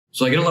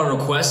So I get a lot of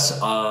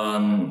requests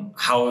on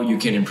how you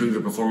can improve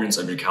the performance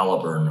of your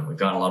Caliburn. We've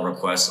gotten a lot of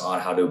requests on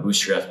how to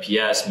boost your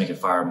FPS, make it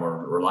fire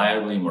more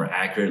reliably, more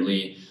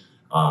accurately,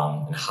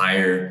 and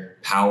higher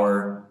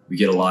power. We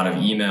get a lot of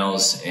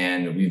emails,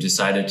 and we've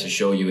decided to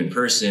show you in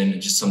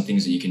person just some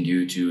things that you can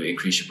do to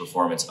increase your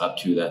performance up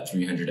to that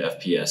 300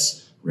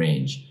 FPS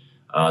range.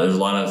 There's a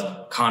lot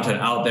of content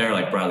out there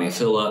like Bradley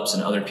Phillips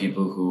and other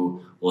people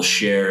who will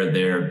share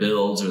their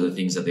builds or the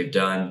things that they've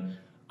done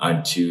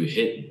to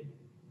hit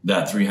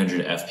that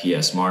 300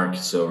 FPS mark.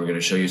 So we're going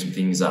to show you some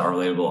things that are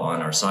available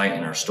on our site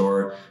and our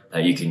store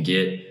that you can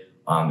get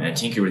and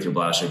tinker with your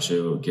blaster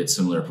to get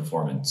similar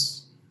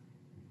performance.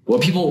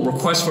 What people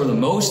request for the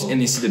most and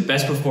they see the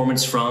best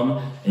performance from,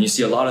 and you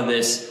see a lot of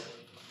this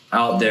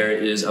out there,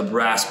 is a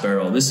brass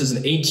barrel. This is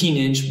an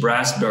 18-inch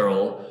brass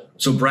barrel.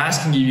 So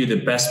brass can give you the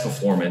best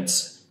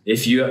performance.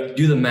 If you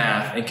do the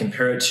math and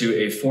compare it to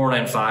a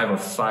 495 or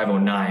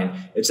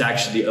 509, it's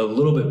actually a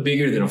little bit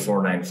bigger than a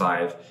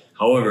 495.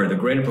 However, the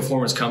greater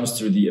performance comes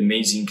through the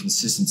amazing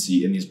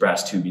consistency in these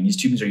brass tubing. These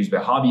tubings are used by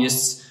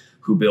hobbyists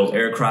who build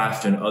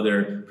aircraft and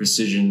other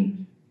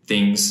precision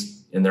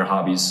things in their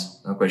hobbies.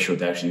 Not quite sure what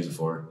they actually use it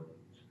for.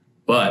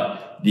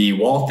 But the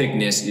wall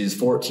thickness is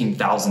 14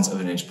 thousandths of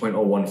an inch,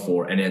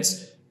 0.014, and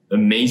it's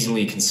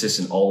amazingly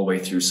consistent all the way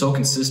through. So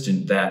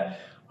consistent that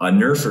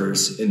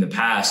Nerfers in the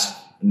past,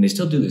 and they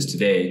still do this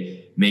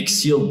today, make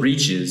sealed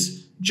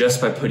breeches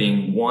just by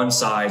putting one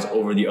size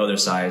over the other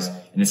size,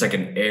 and it's like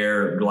an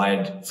air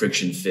glide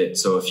friction fit.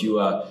 So if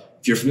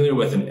you're familiar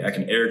with an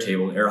air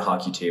table, an air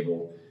hockey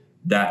table,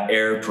 that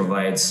air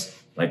provides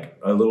like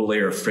a little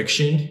layer of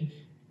friction,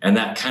 and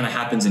that kind of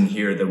happens in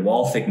here. The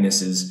wall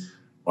thicknesses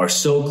are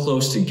so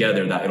close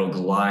together that it'll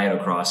glide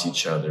across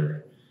each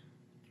other.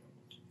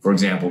 For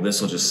example, this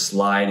will just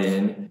slide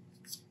in,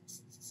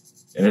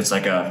 and it's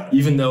like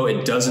even though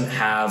it doesn't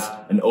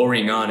have an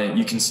O-ring on it,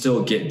 you can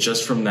still get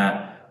just from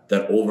that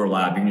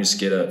overlap. You can just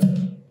get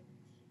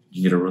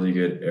a really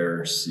good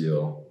air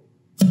seal.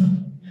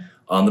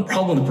 The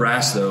problem with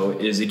brass though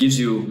is it gives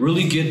you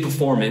really good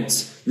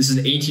performance. This is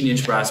an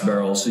 18-inch brass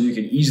barrel, so you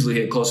can easily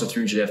hit close to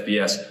 300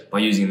 FPS by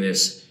using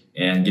this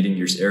and getting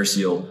your air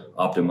seal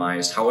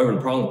optimized. However,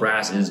 the problem with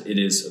brass is it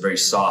is a very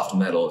soft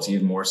metal. It's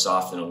even more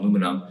soft than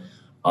aluminum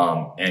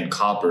and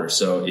copper.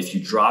 So if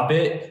you drop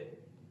it,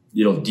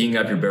 it'll ding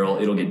up your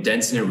barrel. It'll get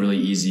dents in it really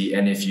easy.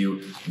 And if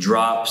you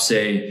drop,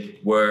 say,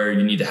 where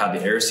you need to have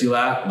the air seal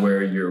at,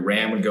 where your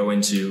ram would go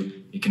into,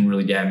 it can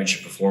really damage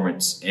your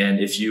performance. And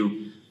if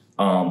you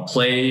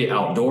play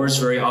outdoors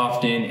very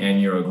often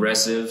and you're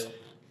aggressive,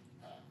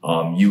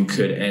 you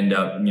could end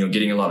up,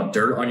 getting a lot of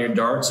dirt on your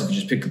dart. So if you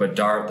just pick up a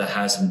dart that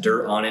has some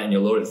dirt on it and you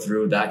load it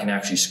through, that can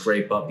actually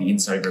scrape up the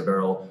inside of your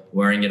barrel,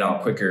 wearing it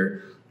out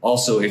quicker.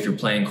 Also, if you're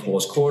playing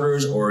close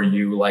quarters or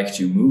you like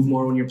to move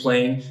more when you're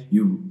playing,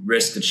 you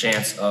risk the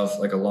chance of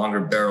like a longer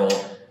barrel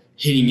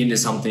hitting into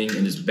something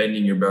and just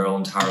bending your barrel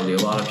entirely. A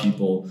lot of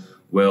people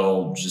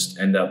will just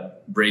end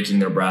up breaking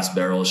their brass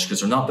barrels because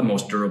they're not the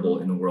most durable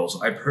in the world.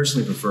 So I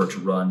personally prefer to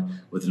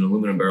run with an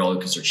aluminum barrel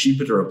because they're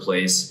cheaper to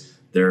replace,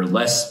 they're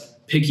less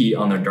picky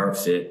on their dart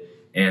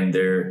fit, and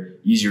they're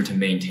easier to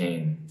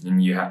maintain,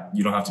 and you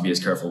don't have to be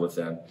as careful with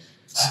them.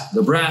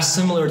 The brass,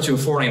 similar to a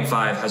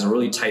 495, has a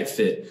really tight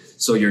fit.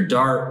 So your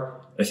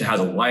dart, if it has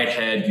a wide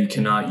head, you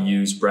cannot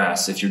use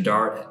brass. If your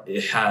dart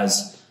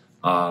has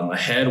a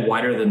head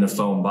wider than the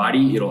foam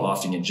body, it'll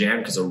often get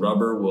jammed because the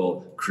rubber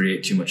will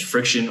create too much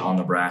friction on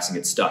the brass and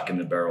get stuck in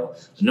the barrel.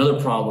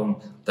 Another problem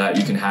that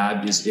you can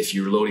have is if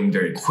you're loading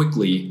very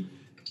quickly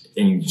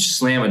and you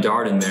slam a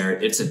dart in there,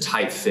 it's a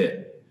tight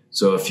fit.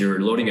 So if you're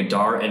loading a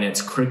dart and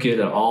it's crooked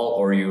at all,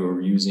 or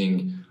you're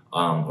using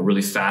a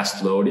really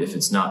fast load, if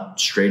it's not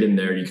straight in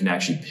there, you can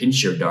actually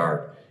pinch your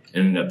dart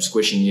and end up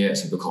squishing it.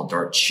 Some people call it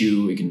dart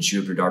chew. It can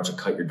chew up your darts or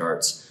cut your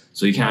darts.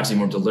 So you can have to be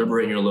more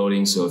deliberate in your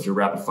loading. So if you're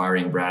rapid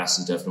firing, brass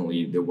is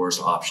definitely the worst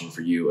option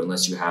for you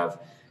unless you have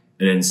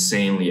an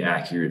insanely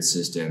accurate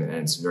system and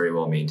it's very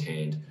well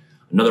maintained.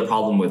 Another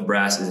problem with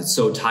brass is it's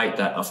so tight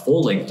that a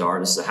full length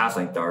dart, this is a half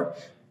length dart,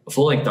 a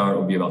full length dart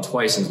will be about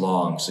twice as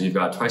long. So you've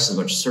got twice as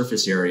much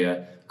surface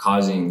area,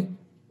 causing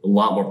a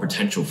lot more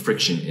potential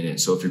friction in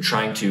it. So if you're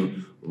trying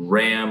to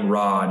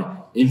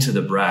ramrod into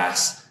the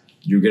brass,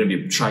 you're going to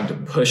be trying to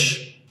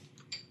push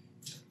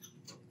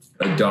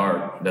a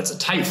dart that's a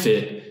tight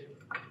fit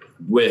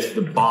with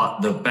the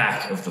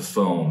back of the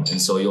foam.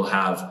 And so you'll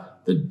have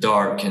the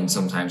dart can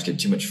sometimes get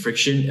too much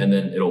friction and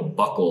then it'll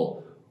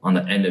buckle on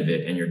the end of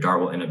it and your dart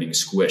will end up being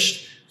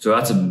squished. So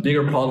that's a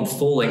bigger problem with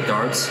full length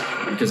darts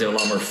because they have a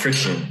lot more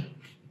friction.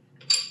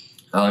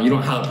 You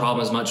don't have a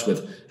problem as much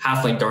with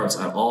half length darts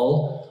at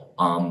all.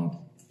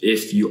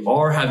 If you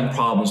are having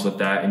problems with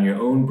that in your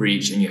own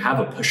breech and you have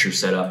a pusher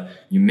setup,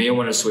 you may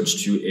want to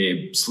switch to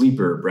a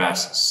sleeper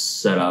brass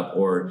setup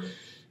or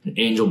an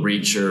angel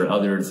breech or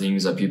other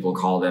things that people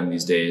call them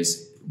these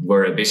days,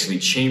 where it basically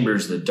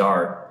chambers the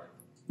dart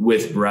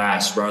with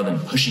brass rather than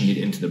pushing it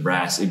into the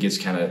brass. It gets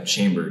kind of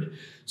chambered.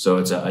 So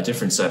it's a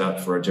different setup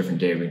for a different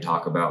day we can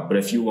talk about. But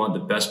if you want the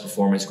best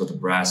performance, go with a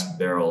brass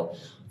barrel.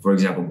 For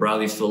example,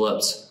 Bradley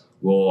Phillips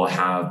will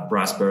have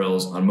brass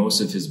barrels on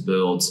most of his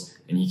builds,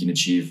 and he can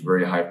achieve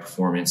very high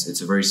performance.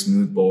 It's a very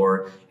smooth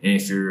bore, and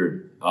if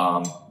you're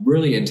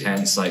really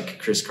intense like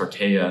Chris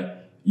Cartea,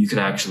 you can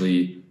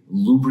actually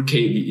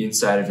lubricate the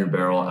inside of your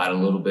barrel, add a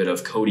little bit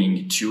of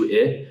coating to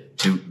it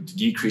to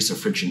decrease the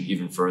friction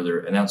even further,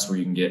 and that's where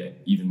you can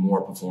get even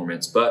more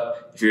performance.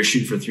 But if you're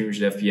shooting for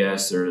 300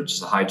 FPS or just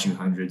the high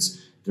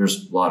 200s,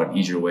 there's a lot of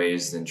easier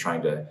ways than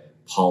trying to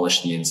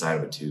polish the inside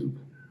of a tube.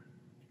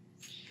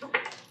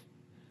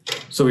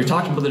 So we've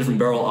talked about the different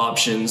barrel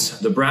options.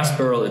 The brass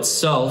barrel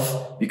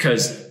itself,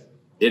 because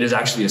it is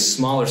actually a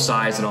smaller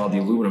size than all the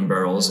aluminum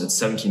barrels, it's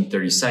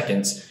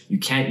 17/32, you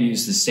can't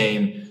use the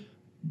same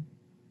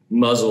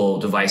muzzle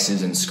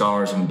devices and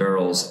scars and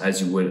barrels as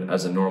you would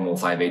as a normal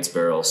 5/8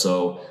 barrel.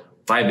 So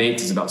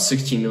 5/8 is about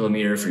 16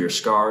 millimeter for your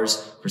scars.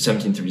 For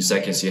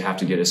 17/32, you have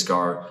to get a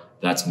scar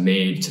that's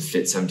made to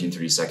fit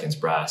 17/32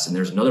 brass. And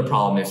there's another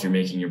problem if you're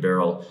making your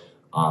barrel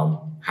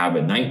have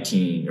a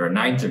 19 or a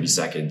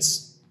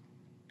 9/32,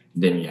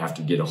 then you have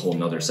to get a whole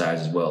nother size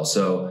as well.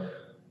 So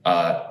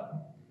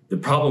the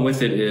problem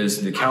with it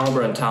is the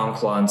Caliburn and Town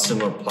Claw and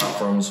similar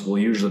platforms will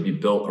usually be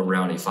built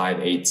around a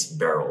 5/8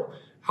 barrel.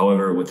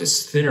 However, with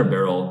this thinner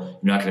barrel,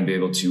 you're not going to be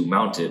able to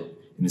mount it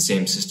in the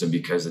same system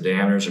because the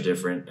diameters are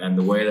different. And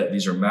the way that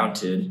these are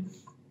mounted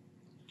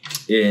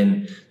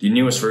in the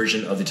newest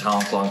version of the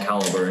Town Claw and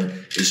Caliburn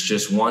is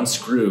just one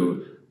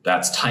screw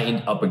that's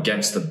tightened up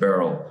against the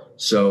barrel.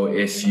 So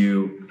if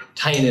you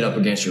tighten it up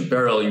against your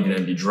barrel, you're going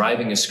to be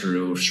driving a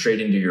screw straight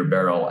into your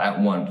barrel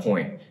at one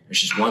point. There's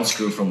just one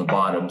screw from the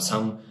bottom.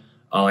 Some,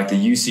 like the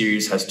U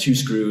series, has two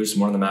screws,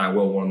 one in the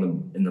magwell,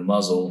 one in the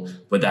muzzle,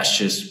 but that's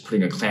just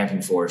putting a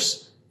clamping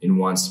force in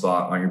one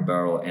spot on your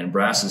barrel. And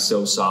brass is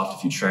so soft,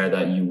 if you try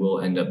that, you will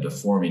end up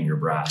deforming your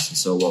brass. And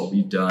so what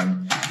we've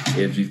done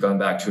is we've gone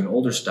back to an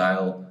older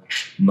style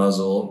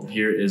muzzle.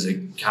 Here is a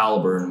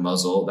Caliburn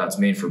muzzle that's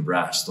made for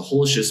brass. The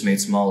hole is just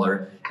made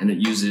smaller, and it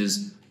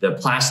uses the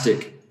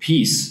plastic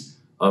piece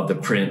of the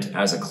print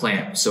as a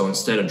clamp. So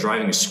instead of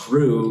driving a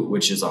screw,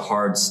 which is a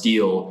hard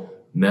steel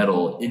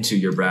metal, into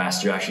your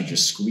brass, you're actually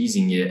just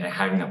squeezing it and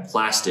having that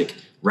plastic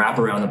wrap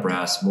around the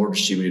brass, more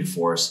distributed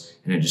force,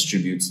 and it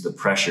distributes the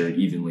pressure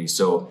evenly.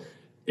 So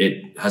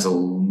it has a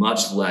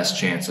much less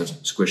chance of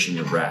squishing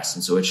your brass.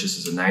 And so it just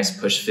is a nice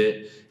push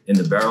fit in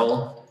the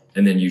barrel,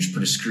 and then you just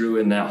put a screw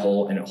in that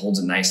hole and it holds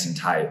it nice and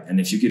tight. And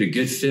if you get a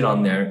good fit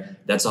on there,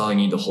 that's all you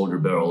need to hold your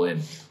barrel in.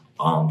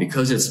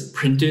 Because it's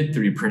printed,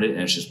 3D printed,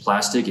 and it's just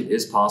plastic, it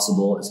is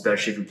possible,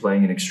 especially if you're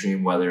playing in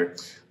extreme weather,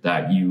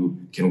 that you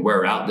can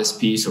wear out this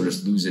piece or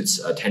just lose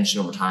its tension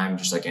over time,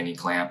 just like any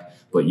clamp.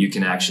 But you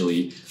can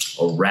actually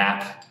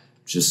wrap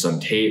just some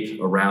tape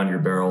around your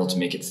barrel to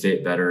make it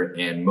fit better.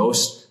 And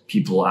most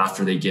people,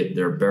 after they get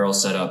their barrel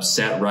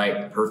set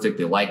right, perfect,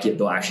 they like it,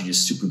 they'll actually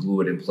just super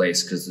glue it in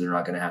place because they're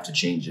not going to have to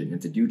change it. And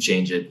if they do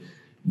change it,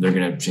 they're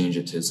going to change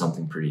it to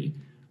something pretty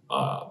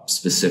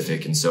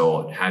specific. And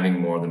so having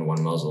more than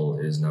one muzzle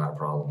is not a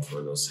problem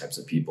for those types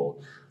of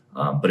people.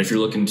 But if you're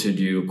looking to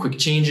do quick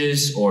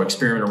changes or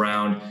experiment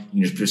around,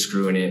 you can just put a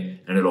screw in it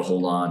and it'll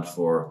hold on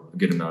for a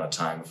good amount of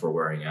time before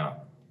wearing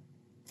out.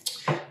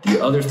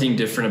 The other thing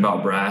different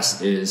about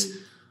brass is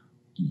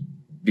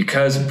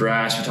because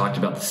brass, we talked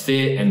about the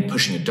fit and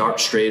pushing a dart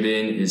straight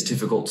in is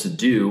difficult to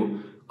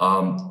do.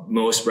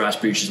 Most brass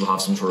breeches will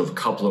have some sort of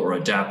coupler or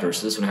adapter.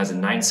 So this one has a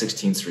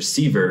 9/16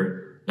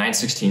 receiver,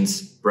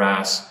 9/16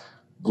 brass,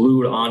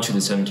 glued onto the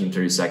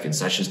 17/32.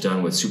 That's just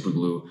done with super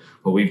glue.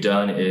 What we've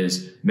done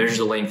is measure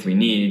the length we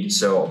need.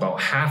 So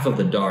about half of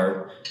the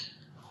dart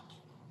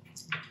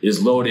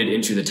is loaded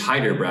into the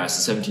tighter brass,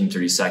 the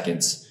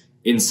 17/32,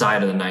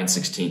 inside of the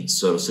 9/16.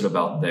 So it'll sit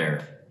about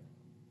there.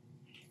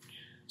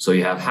 So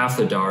you have half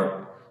the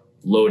dart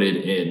loaded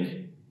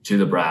in to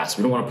the brass.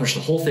 We don't want to push the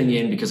whole thing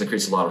in because it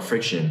creates a lot of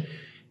friction.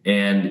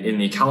 And in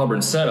the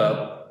Caliburn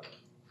setup,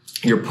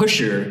 your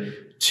pusher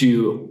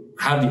to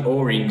have the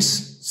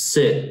O-rings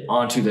sit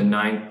onto the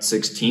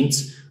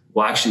 9/16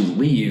 will actually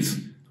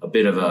leave a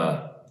bit of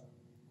a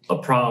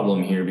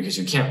problem here because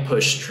you can't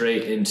push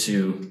straight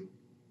into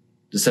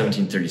the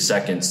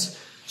 17/32.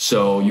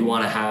 So you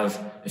want to have,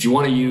 if you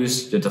want to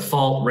use the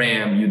default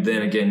ram, you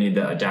then again need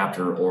the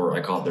adapter, or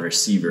I call it the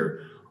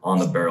receiver, on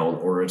the barrel in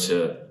order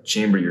to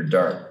chamber your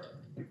dart.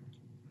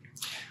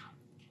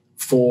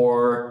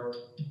 For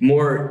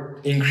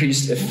more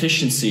increased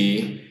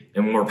efficiency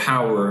and more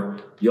power,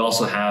 you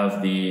also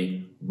have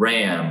the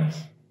ram,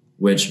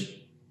 which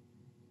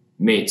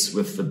mates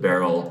with the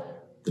barrel.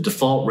 The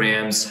default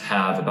rams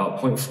have about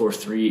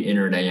 0.43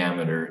 inner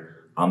diameter.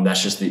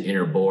 That's just the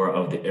inner bore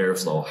of the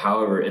airflow.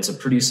 However, it's a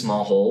pretty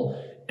small hole,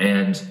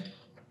 and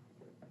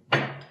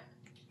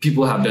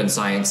people have done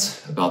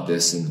science about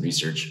this and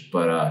research,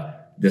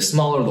 but the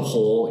smaller the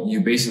hole, you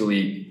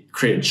basically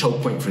create a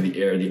choke point for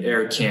the air. The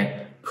air can't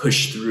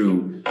push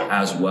through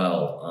as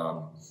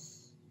well.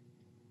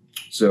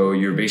 So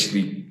you're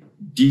basically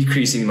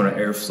decreasing the amount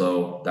of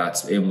airflow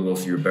that's able to go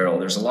through your barrel.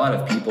 There's a lot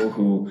of people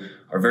who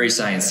are very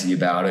sciencey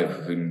about it,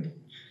 who can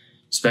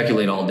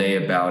speculate all day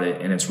about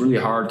it, and it's really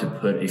hard to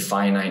put a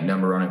finite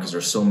number on it because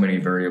there's so many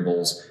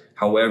variables.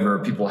 However,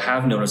 people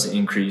have noticed an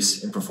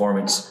increase in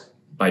performance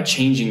by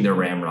changing their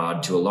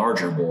ramrod to a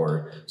larger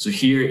bore. So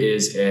here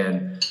is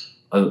a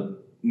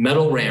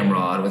metal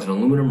ramrod with an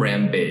aluminum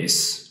ram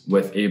base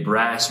with a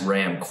brass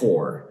ram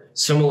core.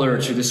 Similar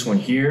to this one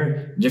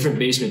here, different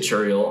base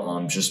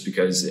material, just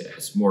because it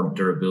has more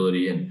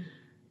durability and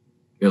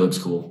it looks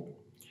cool.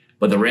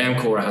 But the ram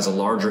core has a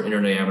larger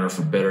inner diameter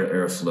for better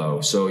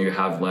airflow, so you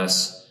have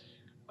less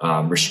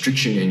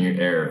restriction in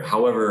your air.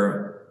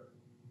 However,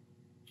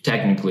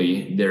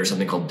 technically, there's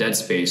something called dead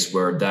space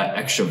where that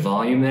extra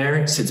volume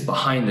there sits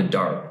behind the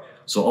dart.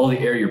 So all the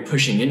air you're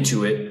pushing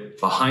into it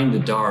behind the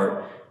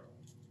dart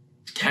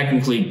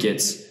technically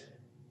gets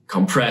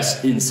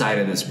compressed inside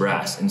of this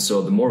brass. And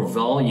so the more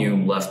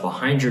volume left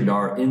behind your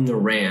dart in the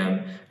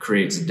ram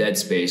creates a dead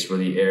space where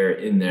the air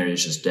in there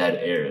is just dead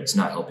air. It's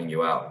not helping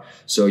you out.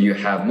 So you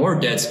have more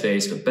dead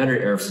space, but better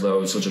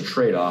airflow. So it's a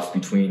trade-off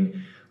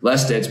between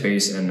less dead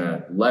space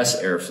and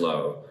less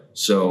airflow.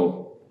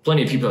 So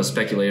plenty of people have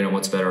speculated on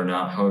what's better or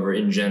not. However,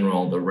 in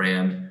general,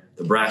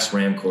 the brass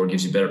ram core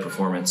gives you better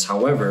performance.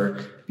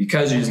 However,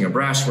 because you're using a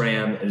brass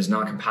ram, it is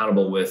not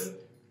compatible with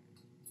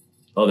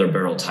other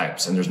barrel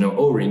types, and there's no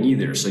O-ring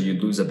either, so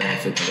you'd lose the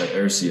benefit of that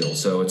air seal.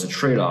 So it's a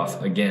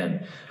trade-off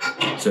again.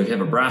 So if you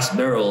have a brass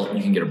barrel,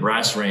 you can get a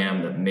brass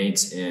ram that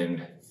mates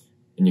in,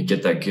 and you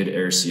get that good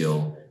air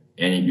seal.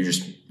 And you're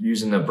just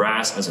using the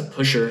brass as a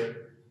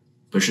pusher,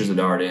 pushes the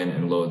dart in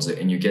and loads it,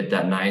 and you get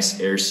that nice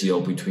air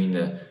seal between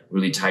the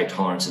really tight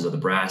tolerances of the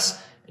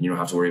brass, and you don't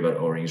have to worry about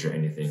O-rings or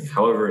anything.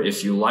 However,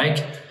 if you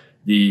like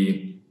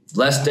the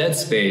less dead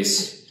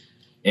space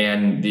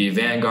and the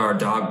Vanguard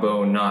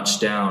dogbone notched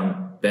down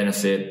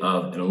benefit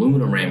of an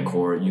aluminum ram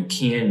core, you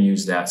can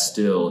use that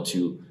still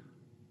to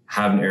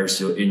have an air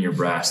seal in your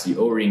brass. The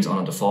O-rings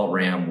on a default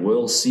ram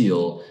will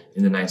seal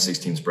in the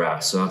 9/16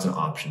 brass, so that's an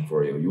option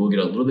for you. You will get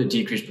a little bit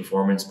decreased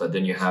performance, but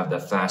then you have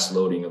that fast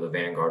loading of the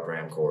Vanguard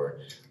ram core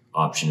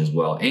option as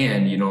well,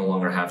 and you no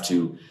longer have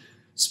to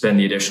spend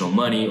the additional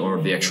money or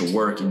the extra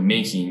work in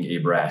making a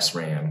brass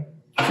ram.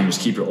 You can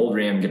just keep your old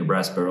ram, get a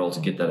brass barrel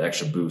to get that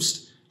extra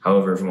boost.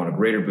 However, if you want a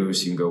greater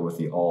boost, you can go with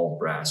the all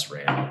brass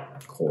ram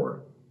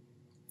core.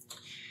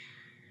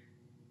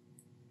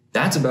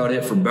 That's about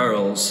it for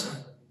barrels,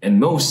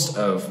 and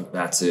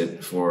that's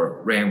it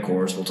for ram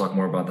cores. We'll talk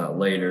more about that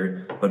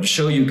later. But to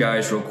show you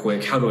guys real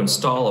quick how to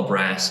install a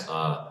brass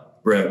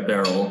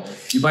barrel,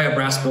 if you buy a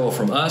brass barrel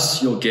from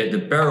us, you'll get the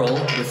barrel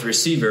with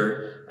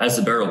receiver as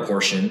the barrel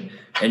portion,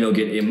 and you'll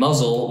get a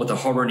muzzle with the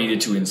hardware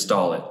needed to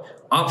install it.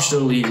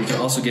 Optionally, you can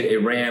also get a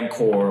ram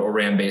core or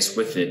ram base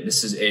with it.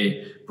 This is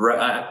a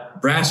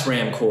brass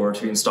ram core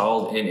to be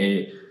installed in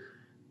a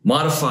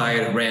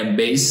modified ram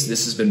base.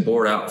 This has been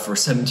bored out for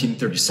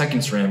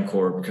 17/32 ram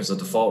core because the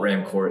default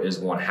ram core is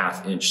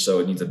 1/2 inch. So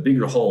it needs a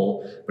bigger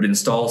hole, but it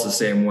installs the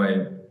same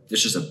way.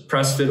 It's just a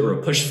press fit or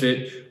a push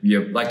fit.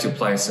 You like to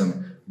apply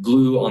some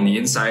glue on the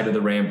inside of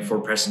the ram before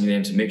pressing it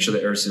in to make sure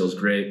the air seal is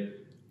great.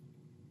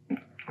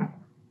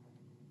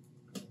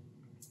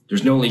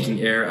 There's no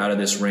leaking air out of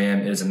this ram.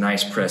 It is a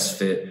nice press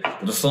fit.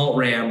 The default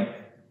ram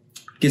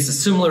gets a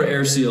similar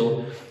air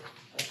seal,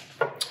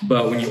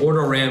 but when you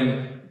order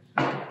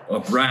a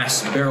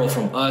brass barrel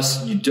from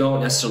us, you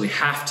don't necessarily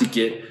have to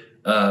get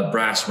a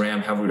brass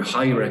ram. However, we would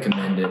highly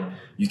recommend it.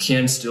 You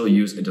can still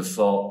use a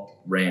default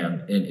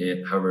ram in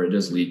it. However, it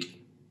does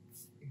leak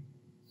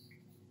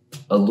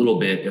a little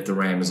bit if the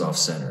ram is off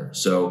center.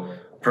 So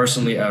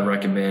personally, I'd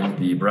recommend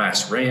the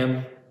brass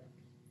ram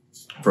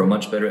for a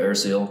much better air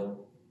seal.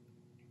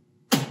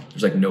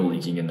 There's like no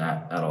leaking in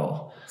that at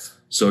all.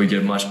 So you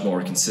get a much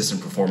more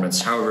consistent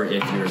performance. However,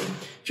 if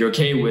you're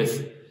okay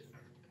with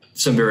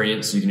some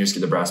variants, you can just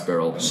get the brass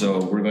barrel.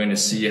 So we're going to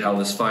see how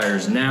this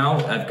fires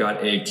now. I've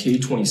got a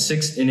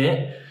K26 in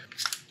it.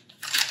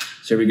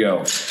 So here we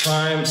go.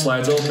 Prime,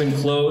 slides open,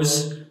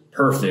 close,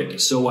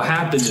 perfect. So what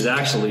happened is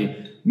actually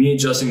me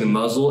adjusting the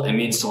muzzle and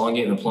me installing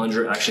it in the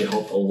plunger actually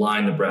helped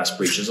align the brass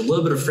breech. There's a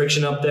little bit of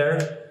friction up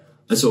there.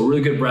 And so a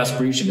really good brass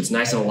breech, if it's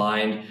nice and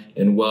aligned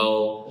and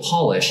well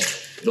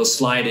polished, it'll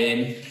slide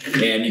in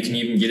and you can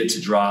even get it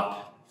to drop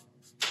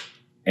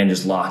and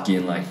just lock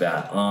in like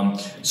that.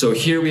 So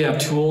here we have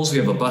tools. We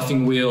have a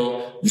buffing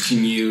wheel. You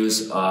can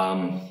use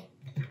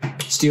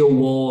steel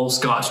wool,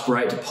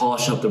 Scotch-Brite to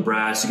polish up the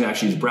brass. You can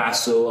actually use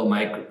brass soil,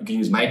 you can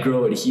use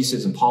micro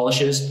adhesives and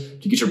polishes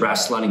to get your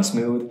brass sliding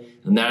smooth.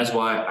 And that is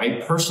why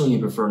I personally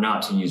prefer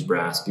not to use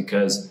brass,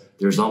 because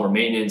there's longer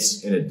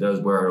maintenance and it does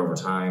wear out over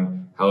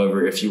time.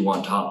 However, if you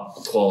want top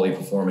quality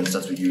performance,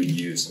 that's what you would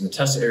use. And the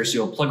test air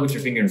seal, plug with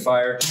your finger and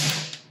fire.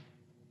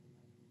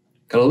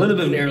 Got a little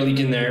bit of an air leak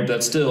in there, but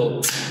that's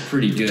still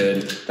pretty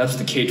good. That's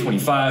the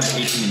K25,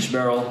 18-inch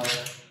barrel.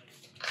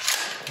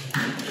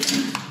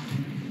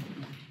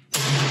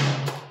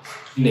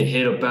 And it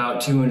hit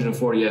about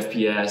 240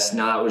 FPS.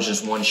 Now that was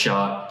just one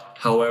shot.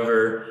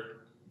 However,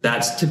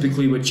 that's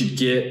typically what you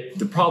get.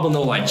 The problem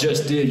though I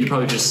just did, you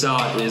probably just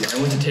saw it, is I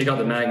went to take out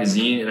the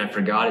magazine and I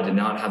forgot it did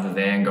not have the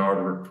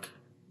Vanguard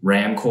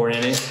ram core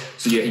in it.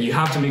 So you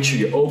have to make sure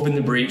you open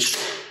the breech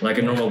like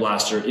a normal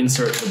blaster,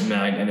 insert the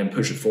mag and then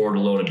push it forward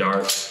to load a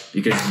dart,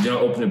 because if you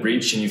don't open the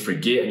breech and you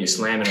forget and you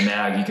slam in a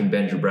mag, you can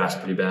bend your brass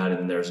pretty bad and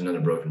then there's another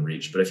broken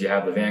breech. But if you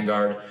have the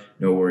Vanguard,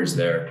 no worries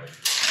there.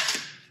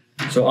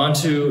 So on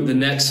to the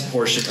next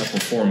portion of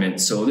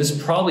performance. So this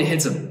probably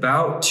hits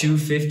about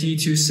 250,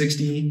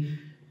 260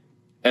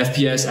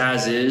 FPS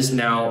as is.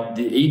 Now,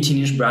 the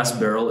 18-inch brass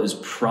barrel is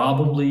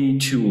probably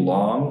too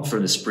long for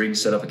the spring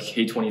setup. A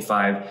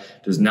K25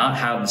 does not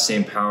have the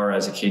same power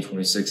as a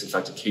K26. In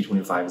fact, a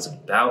K25 is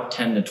about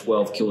 10 to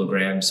 12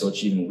 kilograms, so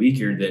it's even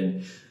weaker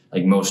than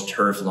like most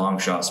turf long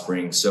shot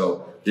springs.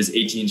 So this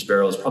 18-inch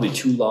barrel is probably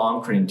too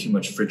long, creating too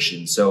much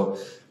friction. So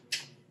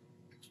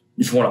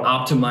if you want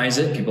to optimize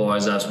it, people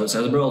always ask, what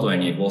size of barrel do I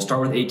need? Well,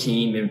 start with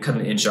 18, maybe cut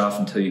an inch off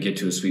until you get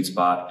to a sweet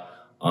spot.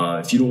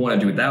 If you don't want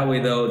to do it that way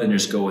though, then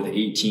just go with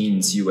 18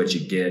 and see what you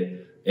get.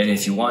 And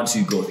if you want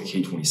to go with a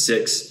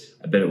K26,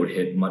 I bet it would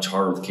hit much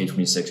harder with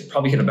K26. It'd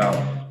probably hit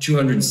about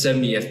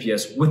 270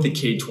 FPS with the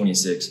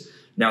K26.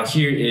 Now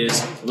here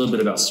is a little bit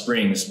about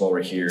springs while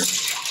we're here.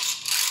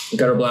 We've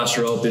got our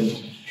blaster open.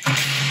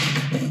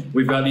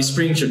 We've got these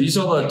spring chips. These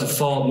are the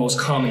default most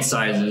common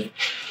sizes.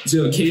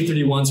 So a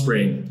K31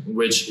 spring,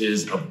 which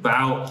is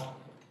about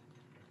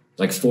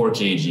like 4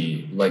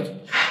 kg. Like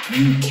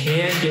you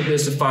can get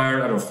this to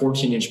fire out of a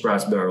 14-inch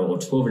brass barrel or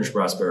 12-inch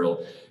brass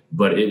barrel,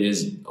 but it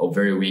is a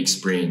very weak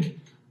spring.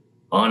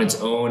 On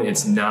its own,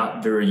 it's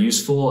not very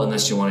useful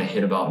unless you want to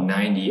hit about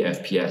 90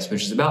 FPS,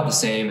 which is about the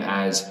same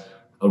as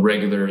a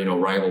regular,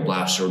 rival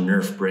blaster or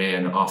Nerf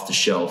brand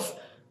off-the-shelf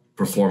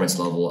performance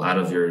level out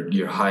of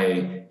your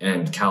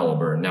high-end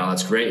caliber. Now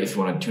that's great if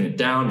you want to tune it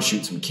down to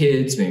shoot some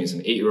kids, maybe some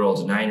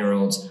 8-year-olds or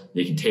 9-year-olds,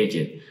 they can take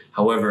it.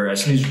 However,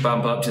 as soon as you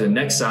bump up to the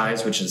next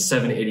size, which is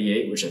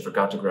 788, which I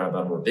forgot to grab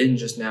out of our bin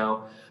just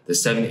now, the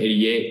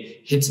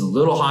 788 hits a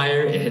little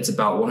higher. It hits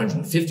about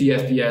 150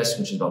 FPS,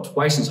 which is about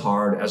twice as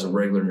hard as a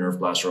regular Nerf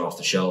blaster off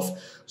the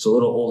shelf. So a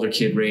little older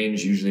kid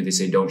range, usually they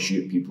say don't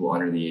shoot people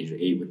under the age of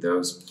 8 with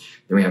those.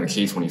 Then we have a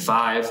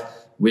K25,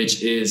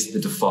 which is the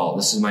default.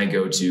 This is my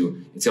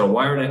go-to. It's got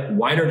a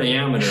wider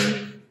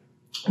diameter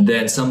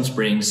than some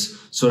springs,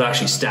 so it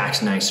actually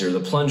stacks nicer. The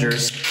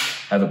plungers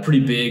have a pretty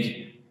big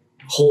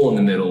hole in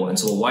the middle, and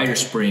so the wider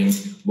spring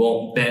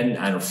won't bend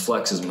and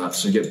flex as much.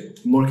 So you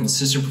get more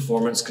consistent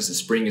performance because the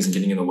spring isn't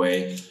getting in the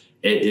way.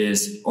 It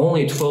is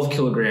only a 12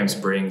 kilogram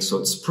spring, so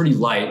it's pretty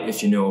light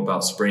if you know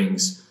about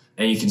springs,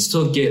 and you can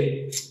still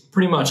get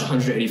pretty much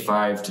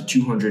 185 to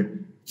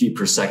 200 feet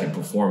per second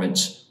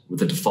performance with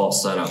the default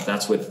setup.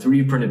 That's with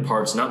 3D printed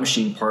parts, not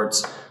machine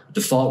parts,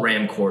 default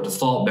ram core,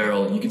 default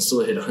barrel. You can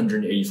still hit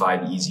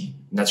 185 easy,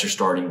 and that's your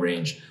starting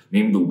range.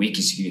 Maybe the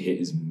weakest you can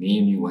hit is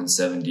maybe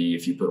 170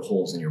 if you put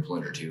holes in your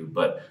plunger tube,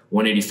 but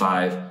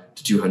 185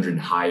 to 200 and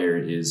higher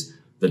is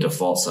the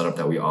default setup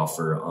that we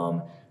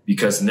offer.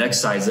 Because the next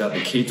size up, the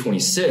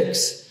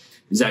K26,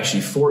 is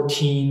actually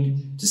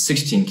 14 to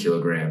 16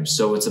 kilograms.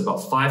 So it's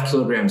about 5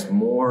 kilograms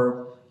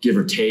more, give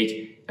or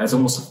take. That's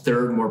almost a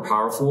third more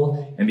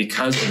powerful. And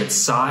because of its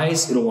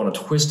size, it'll want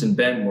to twist and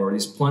bend more.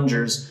 These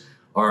plungers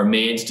are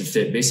made to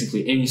fit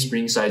basically any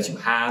spring size you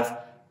have.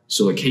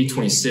 So the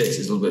K26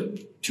 is a little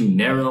bit too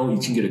narrow. You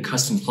can get a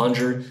custom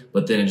plunger,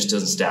 but then it just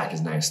doesn't stack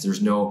as nice.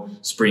 There's no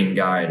spring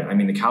guide. I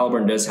mean, the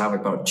Caliburn does have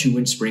like about a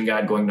 2-inch spring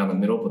guide going down the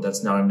middle, but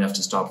that's not enough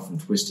to stop it from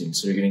twisting.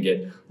 So you're going to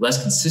get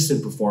less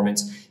consistent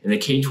performance. And the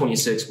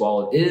K26,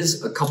 while it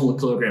is a couple of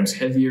kilograms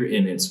heavier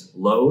in its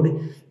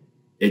load,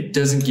 it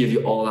doesn't give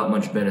you all that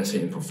much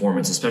benefit in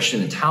performance,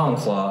 especially in the Talon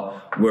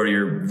Claw, where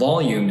your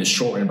volume is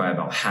shortened by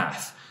about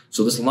half.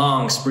 So this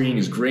long spring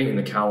is great in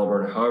the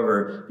Caliburn.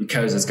 However,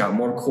 because it's got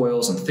more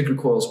coils and thicker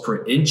coils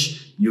per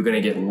inch, you're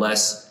going to get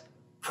less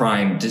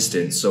prime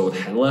distance. So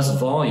with less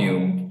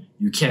volume,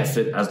 you can't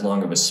fit as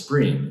long of a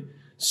spring.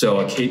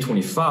 So a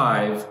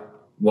K25,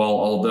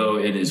 although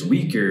it is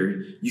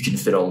weaker, you can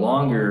fit a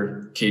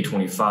longer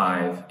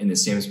K25 in the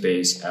same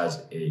space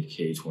as a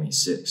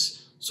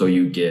K26. So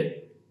you get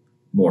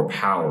more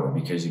power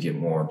because you get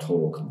more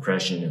total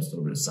compression. There's a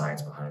little bit of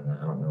science behind that.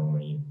 I don't know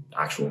any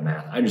actual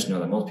math. I just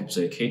know that most people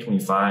say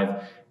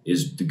K25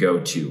 is the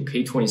go-to.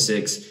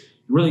 K26, you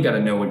really got to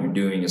know what you're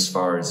doing as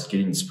far as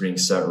getting the spring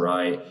set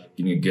right,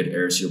 getting a good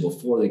air seal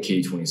before the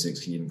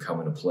K26 can even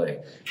come into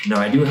play. Now,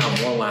 I do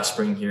have one last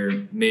spring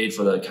here made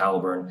for the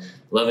Caliburn,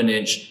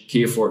 11-inch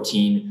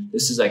K14.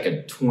 This is like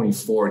a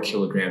 24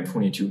 kilogram,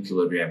 22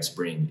 kilogram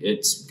spring.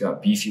 It's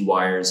got beefy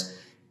wires.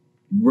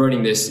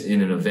 Running this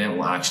in an event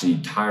will actually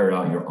tire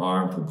out your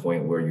arm to the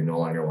point where you no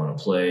longer want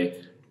to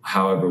play.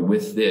 However,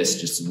 with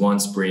this, just one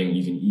spring,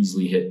 you can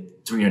easily hit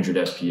 300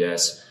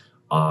 FPS.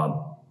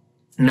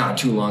 Not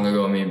too long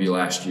ago, maybe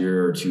last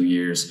year or 2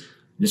 years,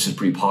 this was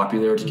pretty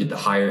popular to get the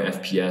higher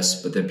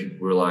FPS, but then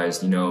people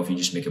realized, if you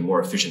just make a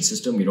more efficient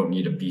system, you don't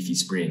need a beefy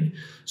spring.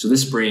 So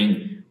this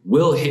spring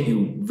will hit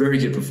you very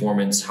good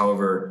performance.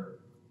 However,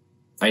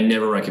 I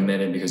never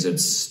recommend it because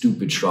it's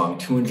stupid strong.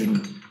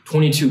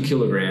 222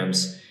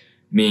 kilograms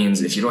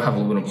means if you don't have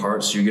aluminum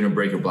parts, you're going to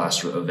break your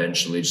blaster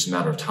eventually. It's just a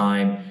matter of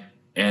time.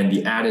 And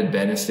the added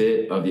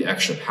benefit of the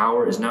extra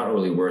power is not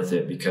really worth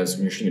it, because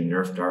when you're shooting a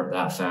Nerf dart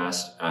that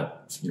fast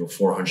at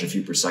 400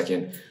 feet per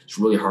second, it's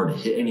really hard to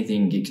hit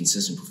anything and get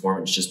consistent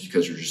performance just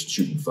because you're just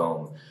shooting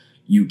foam.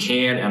 You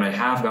can, and I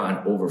have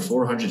gotten over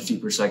 400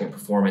 feet per second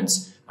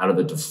performance out of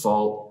the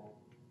default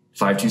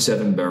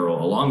 5.27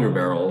 barrel, a longer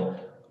barrel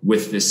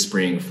with this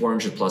spring,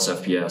 400 plus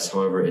FPS.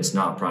 However, it's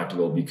not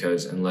practical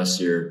because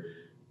unless you're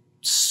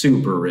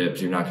super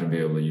ripped, you're not going to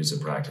be able to use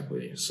it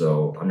practically.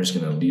 So I'm just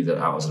going to leave that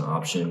out as an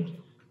option,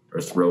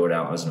 or throw it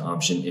out as an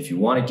option. If you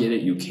want to get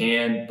it, you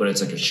can, but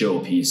it's like a show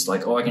piece.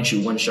 Like, oh, I can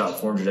shoot one shot,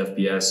 400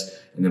 FPS,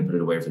 and then put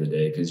it away for the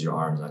day, because your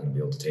arm's not going to be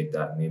able to take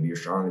that. Maybe you're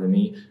stronger than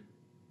me.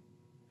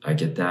 I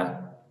get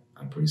that.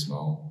 I'm pretty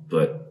small,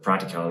 but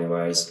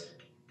practicality-wise,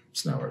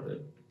 it's not worth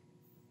it.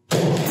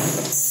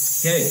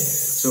 Okay,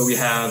 so we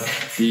have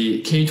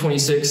the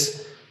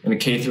K26 and a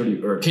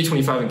K30, or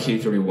K25 and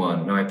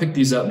K31. Now I picked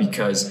these up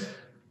because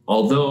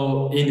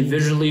although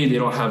individually they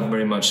don't have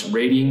very much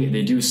rating,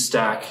 they do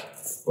stack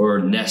or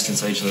nest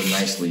inside each other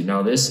nicely.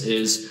 Now this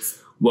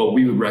is what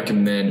we would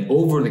recommend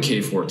over the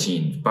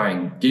K14. By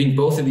getting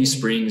both of these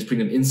springs, putting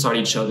them inside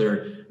each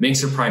other,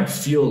 makes the prime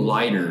feel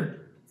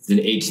lighter than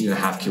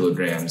 18.5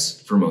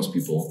 kilograms for most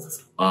people.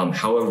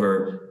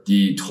 However,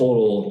 the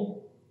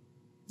total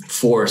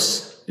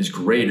force is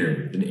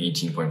greater than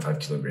 18.5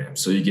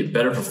 kilograms. So you get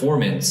better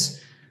performance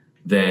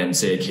than,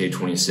 say, a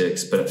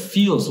K26, but it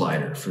feels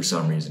lighter for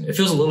some reason. It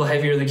feels a little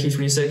heavier than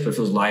K26, but it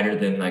feels lighter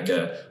than like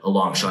a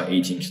long shot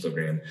 18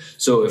 kilogram.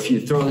 So if you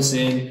throw this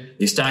in,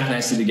 they stack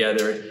nicely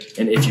together,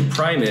 and if you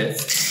prime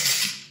it,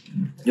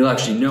 you'll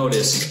actually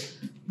notice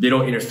they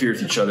don't interfere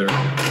with each other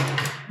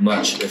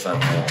much, if at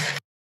all.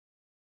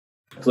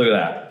 Look at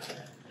that.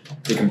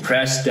 They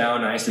compress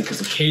down nicely because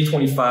the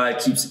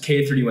K25 keeps the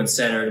K31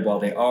 centered while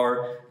the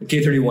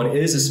K31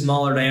 is a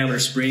smaller diameter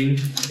spring.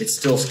 It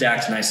still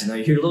stacks nicely. Now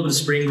you hear a little bit of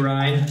spring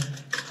grind.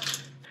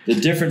 The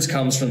difference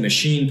comes from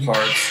machine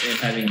parts and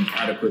having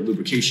adequate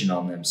lubrication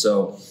on them.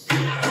 So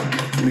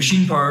the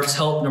machine parts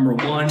help, number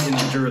one, in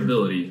the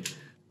durability.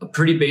 A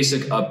pretty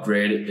basic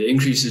upgrade. It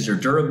increases your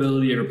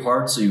durability of your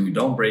parts so you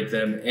don't break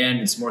them, and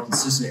it's more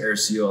consistent air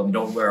seal and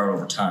don't wear out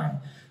over time.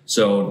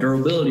 So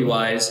durability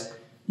wise,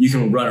 you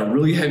can run a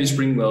really heavy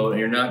spring load and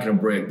you're not going to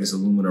break this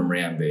aluminum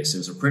ram base. If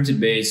it's a printed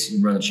base,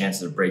 you run the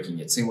chances of breaking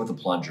it. Same with the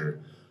plunger.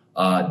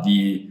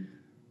 The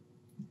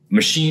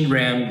machine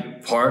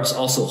ram parts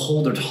also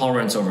hold their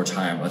tolerance over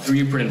time. A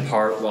 3D printed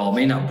part, while it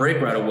may not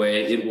break right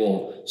away, it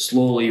will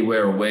slowly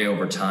wear away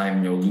over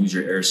time. You'll lose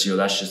your air seal.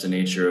 That's just the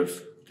nature of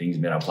things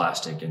made out of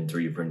plastic and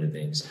 3D printed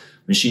things.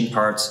 Machine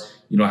parts,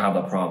 you don't have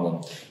that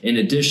problem. In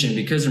addition,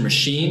 because they're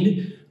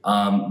machined,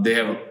 they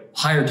have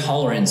higher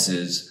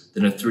tolerances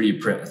than a 3D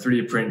print. A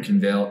 3D print can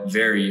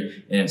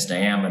vary in its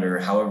diameter.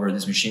 However,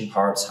 these machine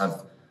parts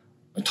have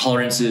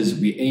tolerances.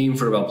 We aim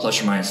for about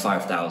plus or minus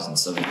 5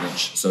 thousandths of an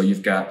inch. So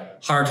you've got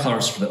higher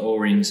tolerance for the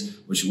O-rings,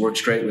 which works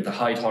great with the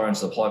high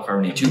tolerance of the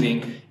polycarbonate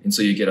tubing, and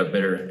so you get a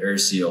better air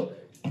seal.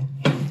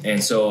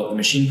 And so the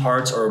machine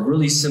parts are a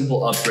really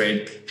simple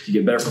upgrade to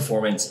get better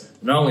performance.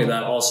 Not only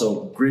that,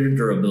 also greater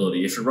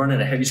durability. If you're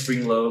running a heavy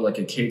spring load like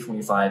a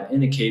K25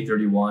 and a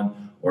K31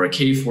 or a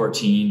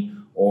K14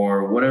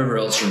 or whatever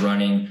else you're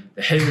running,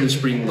 the heavier the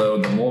spring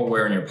load, the more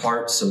wear on your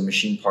parts, so the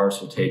machine parts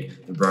will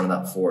take the brunt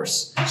of that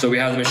force. So we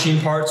have the machine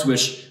parts,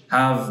 which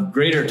have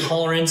greater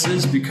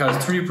tolerances because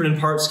 3D printed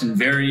parts can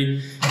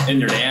vary in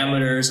their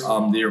diameters.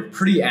 They're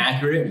pretty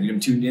accurate. You get them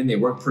tuned in, they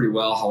work pretty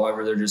well.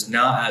 However, they're just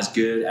not as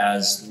good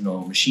as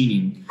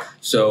machining.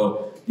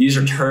 So these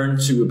are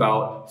turned to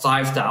about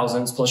 5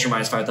 thousandths, plus or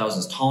minus 5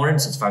 thousandths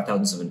tolerance. It's 5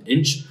 thousandths of an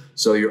inch.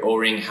 So your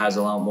O-ring has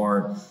a lot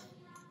more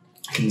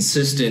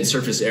consistent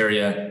surface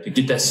area to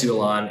get that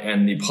seal on,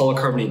 and the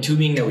polycarbonate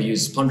tubing that we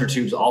use, plunger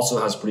tubes, also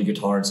has pretty good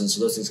tolerances.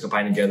 So those things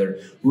combined together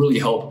really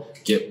help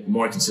get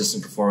more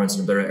consistent performance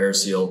and a better air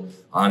seal.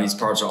 These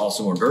parts are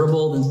also more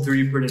durable than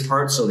 3D printed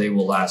parts, so they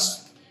will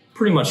last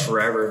pretty much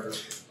forever.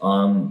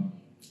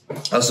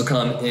 Also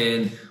come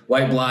in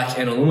white, black,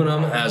 and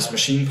aluminum as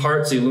machine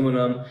parts. The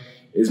aluminum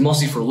is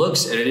mostly for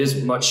looks and it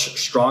is much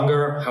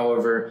stronger.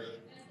 However,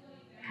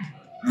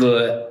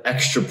 the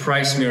extra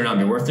price may or not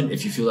be worth it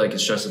if you feel like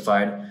it's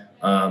justified.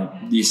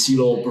 The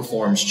acetyl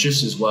performs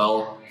just as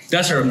well.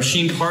 That's our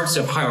machine parts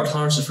that have higher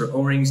tolerances for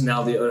O-rings.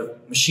 Now the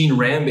machine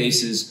ram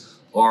bases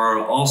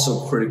are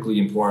also critically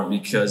important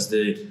because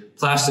the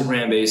plastic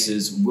ram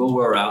bases will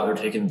wear out. They're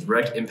taking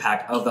direct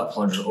impact of that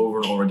plunger over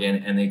and over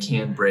again, and they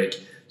can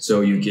break.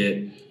 So you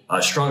get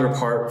a stronger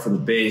part for the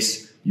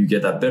base. You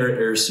get that better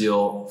air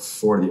seal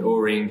for the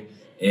O-ring.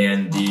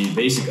 And the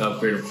basic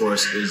upgrade, of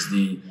course, is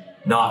the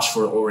notch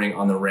for O-ring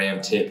on the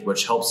ram tip,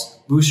 which helps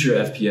boost your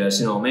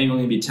FPS. It may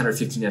only be 10 or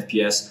 15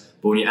 FPS,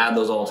 but when you add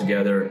those all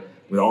together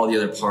with all the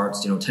other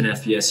parts, 10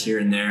 FPS here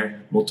and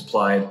there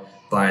multiplied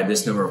by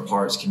this number of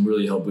parts can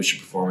really help boost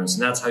your performance.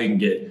 And that's how you can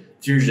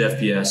get 300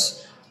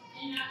 FPS,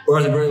 or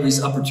at the very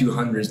least upper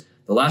 200s.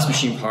 The last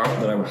machine part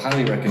that I would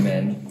highly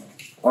recommend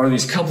are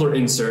these coupler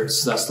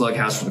inserts that Slug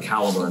has for the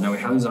Caliburn. Now we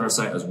have these on our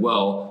site as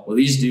well. What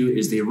these do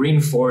is they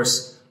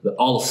reinforce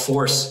all the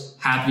force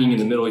happening in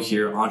the middle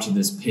here onto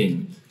this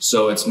pin.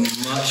 So it's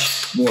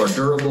much more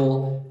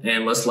durable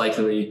and less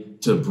likely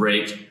to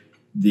break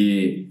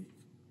the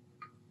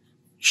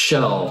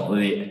shell,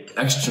 the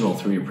external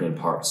 3D printed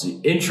parts. The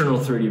internal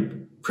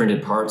 3D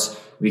printed parts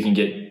we can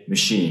get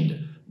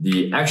machined.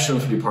 The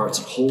external 3D parts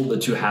that hold the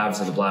two halves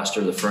of the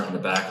blaster, the front and the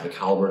back of the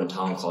Caliburn and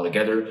Talon Claw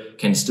together,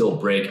 can still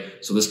break,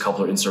 so this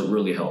coupler insert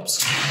really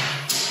helps.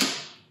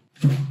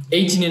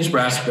 18-inch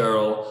brass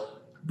barrel,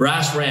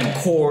 brass ram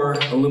core,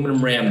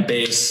 aluminum ram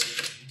base,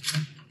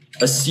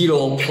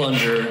 acetal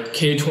plunger,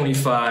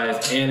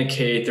 K25 and a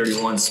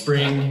K31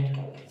 spring.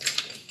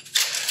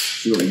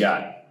 See what we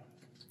got.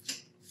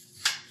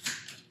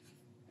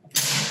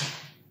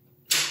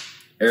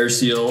 Air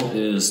seal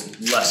is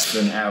less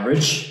than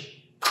average.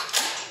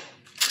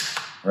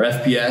 Our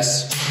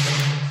FPS,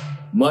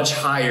 much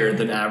higher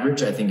than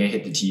average. I think I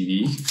hit the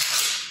TV.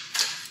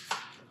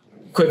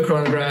 Quick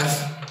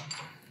chronograph.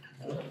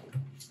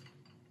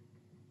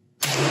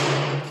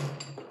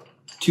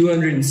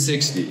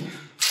 260.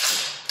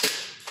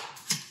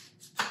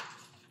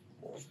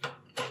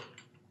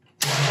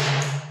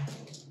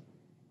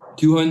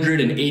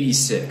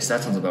 286,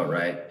 that sounds about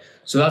right.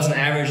 So that's an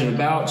average of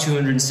about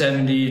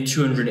 270,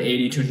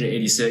 280,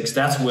 286.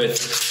 That's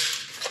with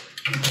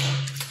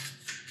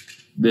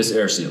this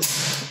air seal.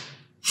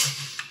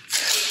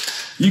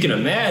 You can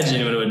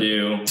imagine what it would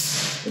do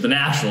with an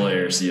actual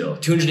air seal.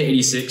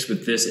 286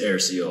 with this air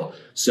seal.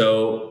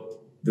 So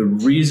the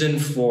reason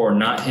for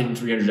not hitting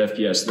 300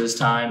 FPS this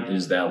time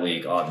is that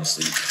leak,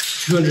 obviously.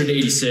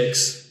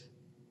 286.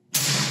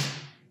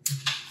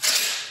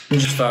 We'll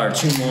just fire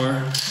two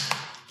more,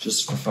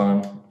 just for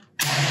fun.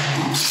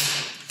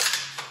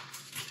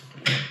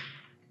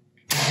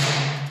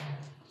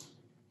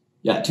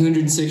 Yeah,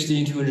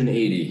 260,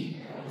 280.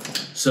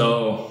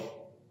 So,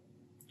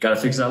 gotta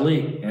fix that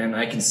leak. And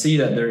I can see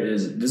that there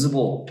is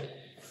visible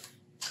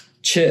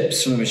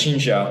chips from the machine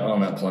shop on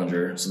that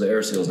plunger, so the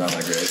air seal is not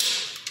that great.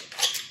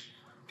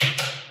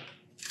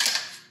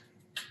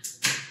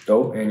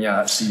 Oh, and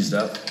yeah, it's seized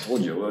up.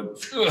 Told you it would.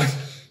 Ugh.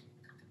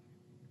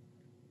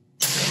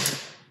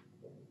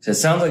 So it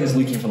sounds like it's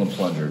leaking from the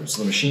plunger.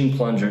 So the machine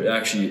plunger,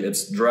 actually,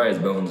 it's dry as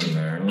bones in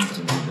there. I don't put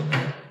some heat in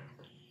there.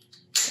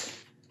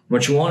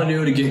 What you want to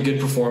do to get good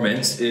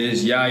performance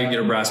is, yeah, you get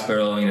a brass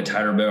barrel, you get a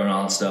tighter barrel and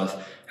all that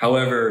stuff.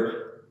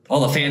 However, all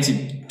the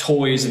fancy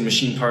toys and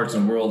machine parts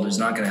in the world is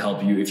not going to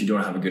help you if you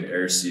don't have a good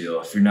air seal,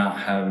 if you're not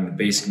having the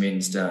basic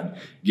maintenance done.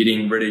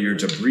 Getting rid of your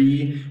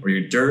debris or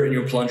your dirt in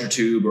your plunger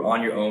tube or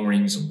on your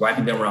O-rings,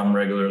 wiping them around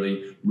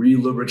regularly,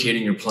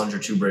 re-lubricating your plunger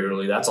tube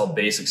regularly. That's all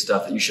basic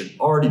stuff that you should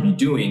already be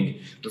doing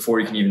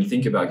before you can even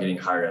think about getting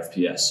higher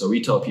FPS. So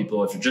we tell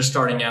people, if you're just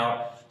starting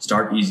out,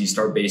 start easy,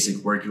 start basic,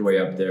 work your way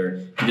up there.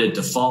 Get a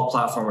default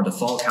platform or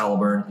default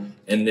Caliburn,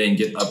 and then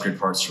get upgrade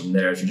parts from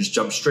there. If you just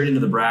jump straight into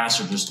the brass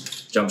or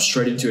just jump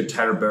straight into a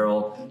tighter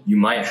barrel, you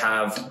might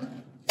have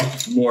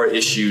more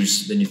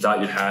issues than you thought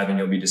you'd have, and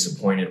you'll be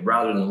disappointed.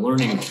 Rather than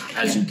learning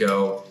as you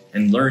go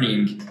and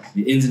learning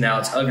the ins and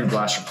outs of your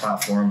blaster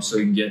platform so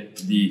you can get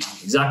the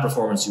exact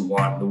performance you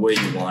want, the way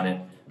you want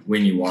it,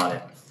 when you want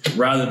it.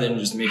 Rather than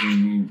just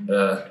making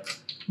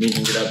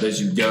it up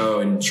as you go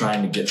and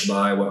trying to get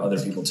by what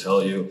other people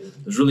tell you.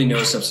 There's really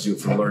no substitute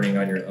for learning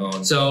on your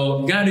own.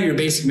 So you gotta do your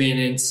basic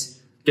maintenance,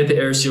 get the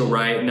air seal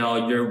right.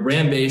 Now your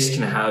ram base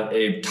can have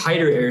a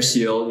tighter air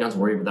seal. You don't have to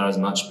worry about that as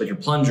much, but your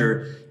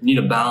plunger, you need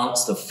to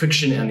balance the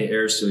friction and the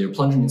air seal. Your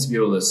plunger needs to be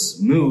able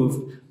to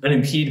move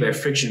unimpeded by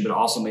friction, but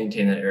also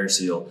maintain that air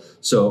seal.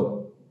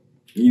 So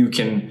you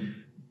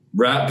can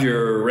wrap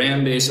your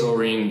ram base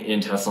O-ring in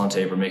Teflon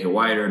tape or make it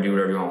wider, do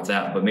whatever you want with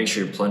that, but make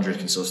sure your plunger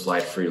can still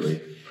slide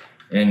freely.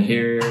 And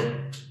here,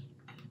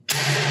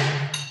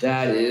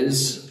 that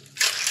is,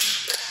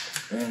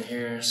 and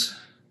here's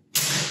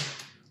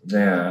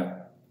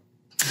that,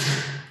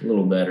 a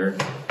little better.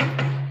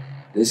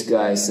 This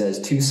guy says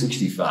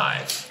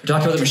 265. We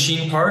talked about the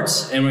machine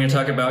parts, and we're gonna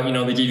talk about,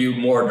 they give you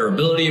more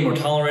durability, more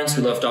tolerance.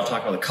 We left off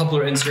talking about the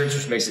coupler inserts,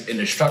 which makes it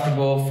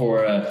indestructible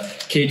for a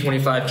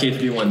K25,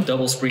 K31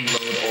 double spring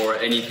load, or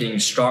anything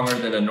stronger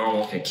than a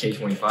normal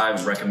K25.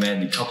 We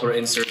recommend the coupler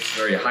inserts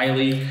very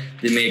highly.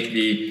 They make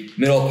the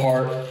middle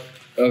part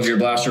of your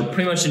blaster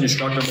pretty much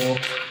indestructible.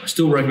 I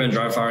still recommend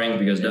dry firing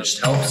because that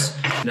just helps.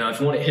 Now, if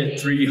you want to hit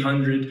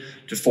 300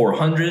 to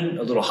 400,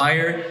 a little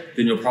higher,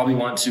 then you'll probably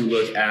want to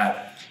look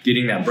at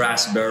getting that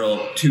brass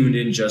barrel tuned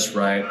in just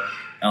right,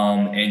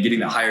 and getting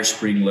the higher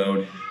spring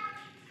load.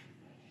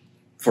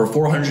 For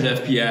 400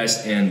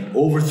 FPS and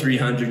over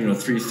 300,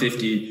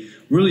 350,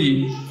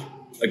 really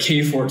a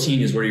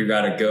K14 is where you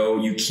gotta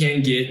go. You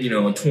can get, a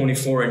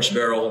 24-inch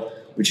barrel,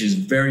 which is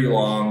very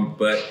long,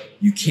 but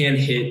you can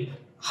hit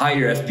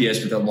higher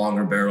FPS with a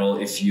longer barrel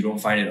if you don't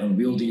find it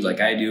unwieldy like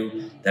I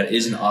do. That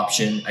is an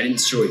option. I didn't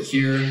show it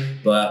here,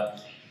 but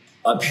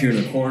up here in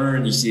the corner,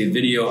 and you see a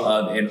video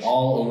of an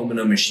all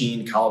aluminum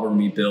machine Caliburn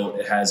we built.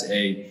 It has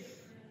a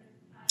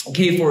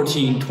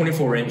K14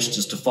 24-inch,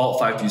 just default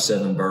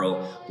 527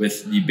 barrel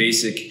with the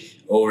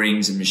basic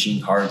O-rings and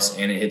machine parts,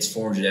 and it hits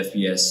 400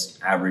 FPS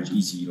average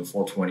easy,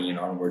 420 and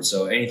onward.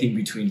 So anything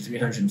between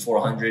 300 and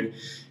 400, you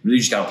really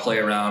just got to play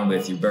around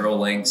with your barrel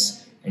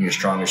lengths and your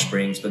stronger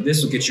springs. But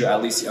this will get you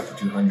at least the upper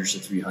 200s to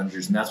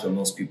 300s, and that's what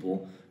most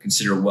people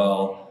consider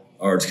well,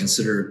 or to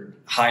consider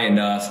high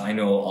enough. I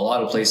know a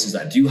lot of places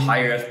that do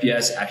higher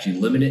FPS actually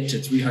limit it to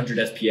 300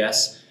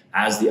 FPS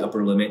as the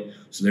upper limit.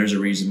 So there's a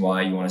reason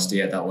why you want to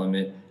stay at that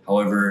limit.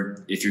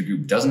 However, if your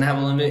group doesn't have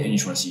a limit and you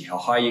just want to see how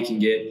high you can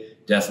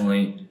get,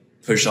 definitely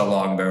push that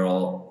long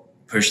barrel,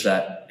 push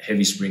that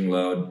heavy spring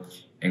load,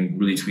 and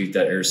really tweak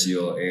that air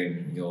seal,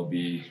 and you'll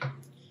be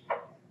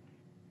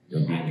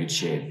in good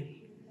shape.